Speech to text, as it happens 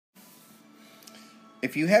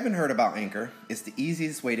If you haven't heard about Anchor, it's the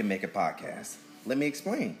easiest way to make a podcast. Let me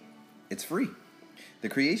explain. It's free. The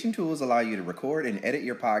creation tools allow you to record and edit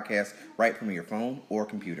your podcast right from your phone or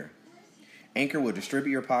computer. Anchor will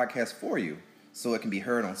distribute your podcast for you so it can be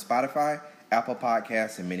heard on Spotify, Apple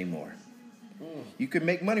Podcasts, and many more. You can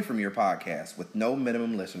make money from your podcast with no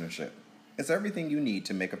minimum listenership. It's everything you need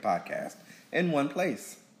to make a podcast in one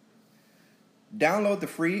place. Download the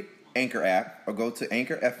free Anchor app or go to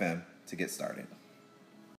Anchor FM to get started.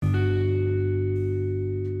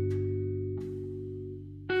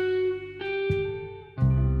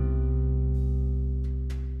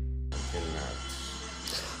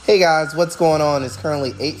 Hey guys, what's going on? It's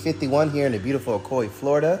currently 8:51 here in the beautiful Ocoee,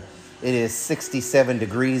 Florida. It is 67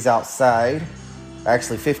 degrees outside.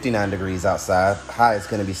 Actually 59 degrees outside. High is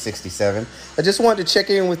going to be 67. I just wanted to check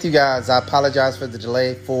in with you guys. I apologize for the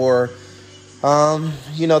delay for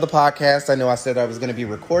the podcast. I know I said I was going to be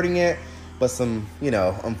recording it, but some,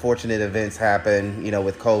 unfortunate events happened,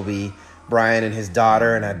 with Kobe Bryant and his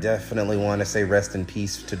daughter, and I definitely want to say rest in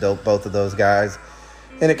peace to both of those guys.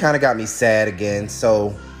 And it kind of got me sad again.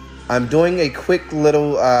 So I'm doing a quick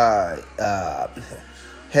little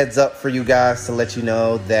heads up for you guys to let you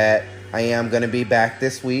know that I am going to be back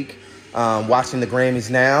this week watching the Grammys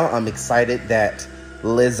now. I'm excited that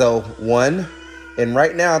Lizzo won. And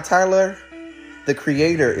right now, Tyler, the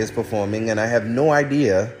Creator, is performing, and I have no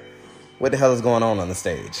idea what the hell is going on the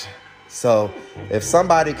stage. So if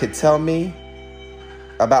somebody could tell me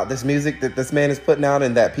about this music that this man is putting out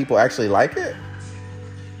and that people actually like it,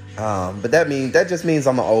 but that just means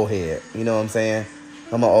I'm an old head. You know what I'm saying?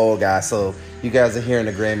 I'm an old guy. So you guys are hearing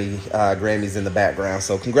the Grammys in the background.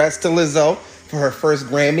 So congrats to Lizzo for her first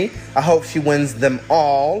Grammy. I hope she wins them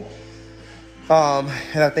all.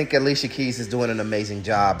 And I think Alicia Keys is doing an amazing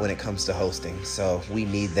job when it comes to hosting. So we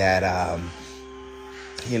need that,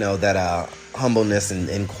 humbleness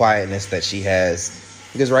and quietness that she has.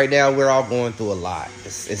 Because right now we're all going through a lot.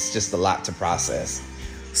 It's just a lot to process.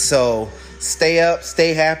 So stay up,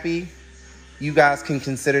 stay happy. You guys can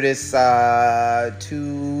consider this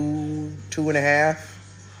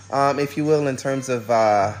 2.5, if you will, in terms of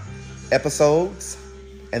episodes.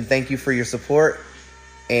 And thank you for your support.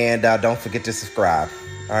 And don't forget to subscribe.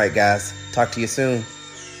 All right, guys. Talk to you soon.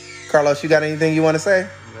 Carlos, you got anything you want to say?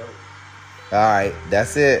 No. All right.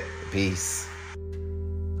 That's it. Peace.